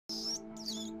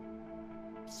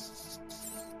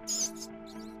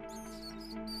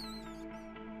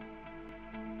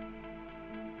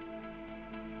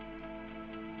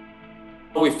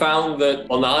We found that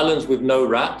on islands with no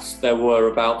rats, there were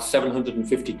about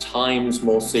 750 times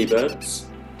more seabirds.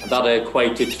 And that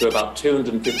equated to about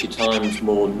 250 times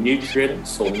more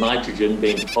nutrients or nitrogen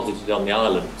being deposited on the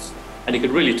islands. And you could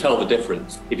really tell the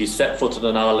difference. If you set foot on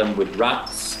an island with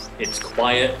rats, it's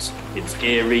quiet, it's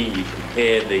eerie, you can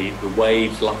hear the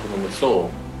waves lapping on the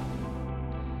shore.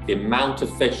 The amount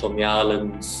of fish on the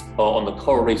islands, or on the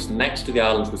coral reefs next to the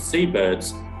islands with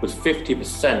seabirds, was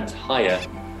 50% higher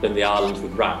than the islands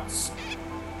with rats.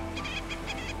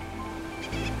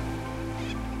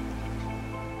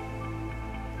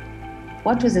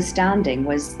 What was astounding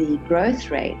was the growth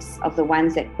rates of the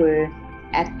ones that were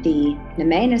at the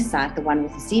Nemena site, the one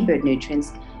with the seabird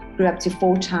nutrients, grew up to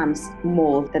 4 times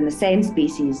more than the same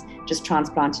species just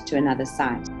transplanted to another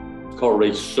site. Coral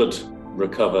reefs should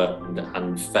recover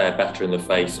and fare better in the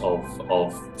face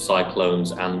of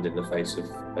cyclones and in the face of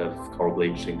coral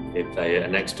bleaching if they are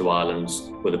next to islands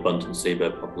with abundant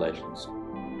seabird populations.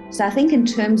 So I think in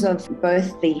terms of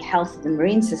both the health of the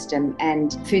marine system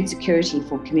and food security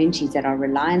for communities that are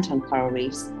reliant on coral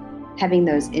reefs, having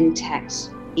those intact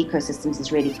ecosystems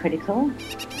is really critical.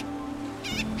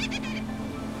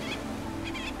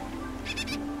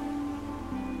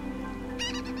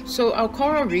 So our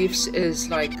coral reefs is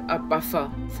like a buffer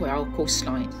for our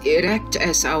coastline. It acts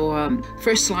as our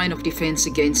first line of defense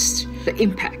against the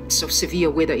impacts of severe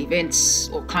weather events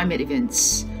or climate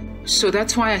events. So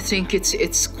that's why I think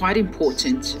it's quite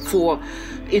important for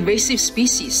invasive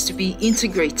species to be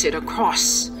integrated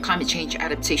across climate change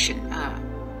adaptation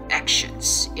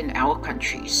actions in our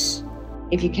countries.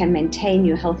 If you can maintain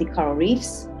your healthy coral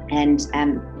reefs and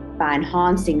by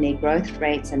enhancing their growth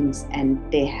rates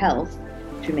and their health,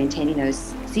 through maintaining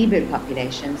those seabird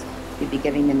populations, you'd be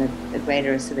giving them a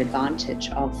greater sort of advantage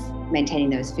of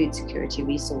maintaining those food security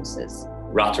resources.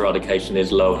 Rat eradication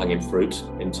is low-hanging fruit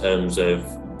in terms of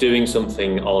doing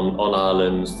something on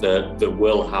islands that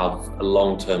will have a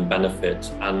long-term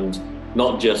benefit, and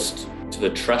not just to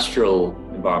the terrestrial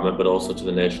environment, but also to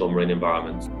the nearshore marine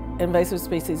environment. Invasive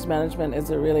species management is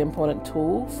a really important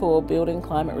tool for building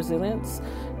climate resilience.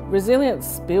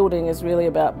 Resilience building is really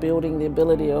about building the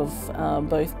ability of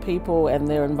both people and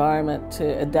their environment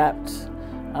to adapt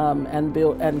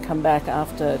and come back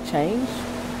after change.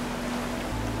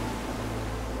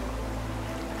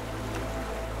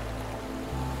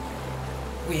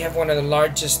 We have one of the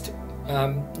largest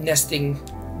nesting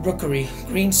rookery,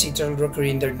 green sea turtle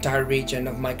rookery in the entire region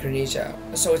of Micronesia.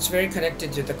 So it's very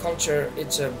connected to the culture.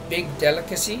 It's a big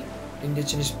delicacy.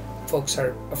 Indigenous folks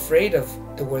are afraid of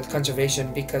the word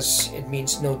conservation because it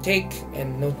means no take,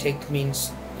 and no take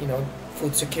means,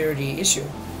 food security issue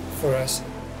for us.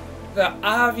 The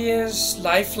obvious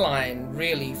lifeline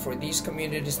really for these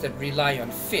communities that rely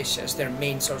on fish as their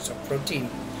main source of protein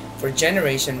for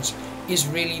generations is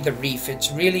really the reef.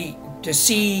 It's really to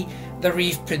see the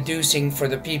reef producing for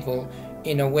the people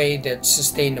in a way that's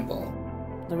sustainable.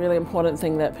 The really important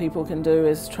thing that people can do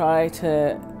is try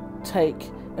to take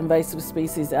invasive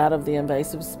species out of the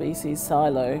invasive species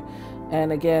silo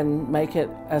and again make it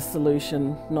a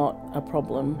solution, not a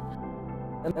problem.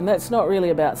 And that's not really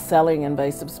about selling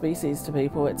invasive species to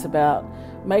people, it's about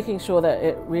making sure that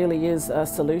it really is a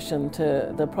solution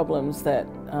to the problems that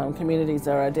communities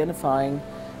are identifying,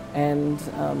 and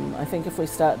I think if we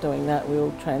start doing that,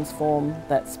 we'll transform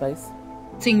that space.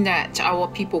 The thing that our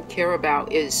people care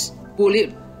about is, will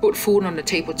it put food on the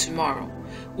table tomorrow?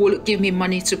 Will it give me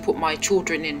money to put my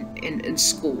children in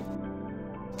school?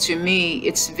 To me,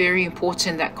 it's very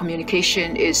important that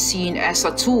communication is seen as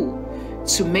a tool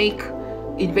to make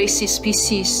invasive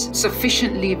species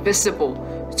sufficiently visible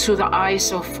to the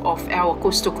eyes of our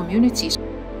coastal communities,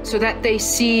 so that they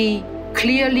see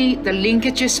clearly the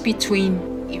linkages between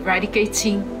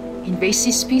eradicating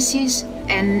invasive species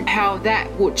and how that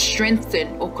would strengthen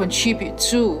or contribute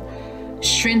to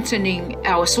strengthening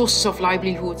our sources of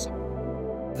livelihoods.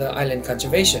 The island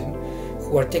conservation,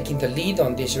 who are taking the lead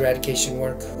on this eradication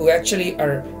work, who actually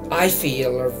are, I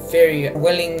feel, are very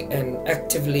willing and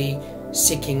actively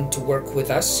seeking to work with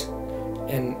us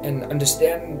and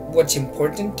understand what's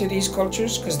important to these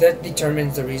cultures, because that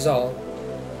determines the result.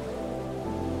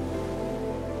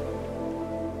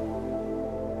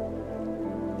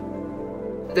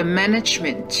 The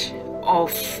management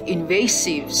of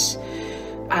invasives,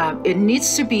 it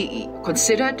needs to be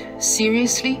considered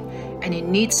seriously, and it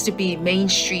needs to be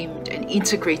mainstreamed and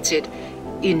integrated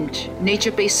in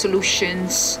nature-based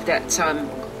solutions that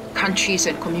countries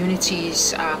and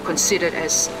communities are considered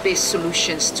as best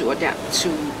solutions to adapt to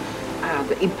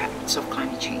the impacts of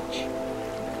climate change.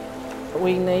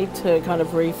 We need to kind of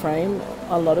reframe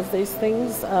a lot of these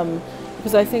things.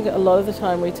 Because I think a lot of the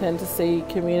time we tend to see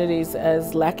communities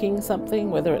as lacking something,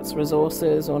 whether it's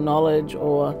resources or knowledge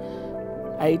or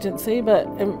agency, but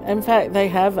in fact they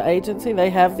have agency, they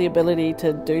have the ability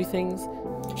to do things.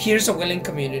 Here's a willing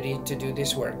community to do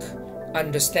this work,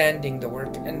 understanding the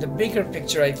work, and the bigger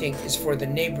picture, I think, is for the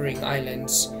neighboring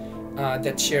islands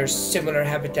that share similar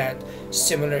habitat,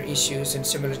 similar issues, and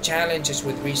similar challenges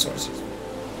with resources.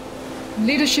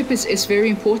 Leadership is very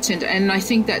important, and I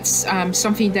think that's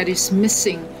something that is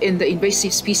missing in the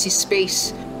invasive species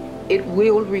space. It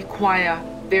will require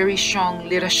very strong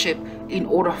leadership in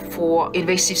order for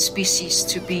invasive species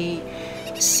to be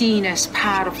seen as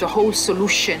part of the whole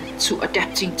solution to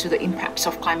adapting to the impacts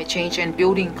of climate change and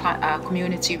building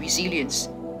community resilience.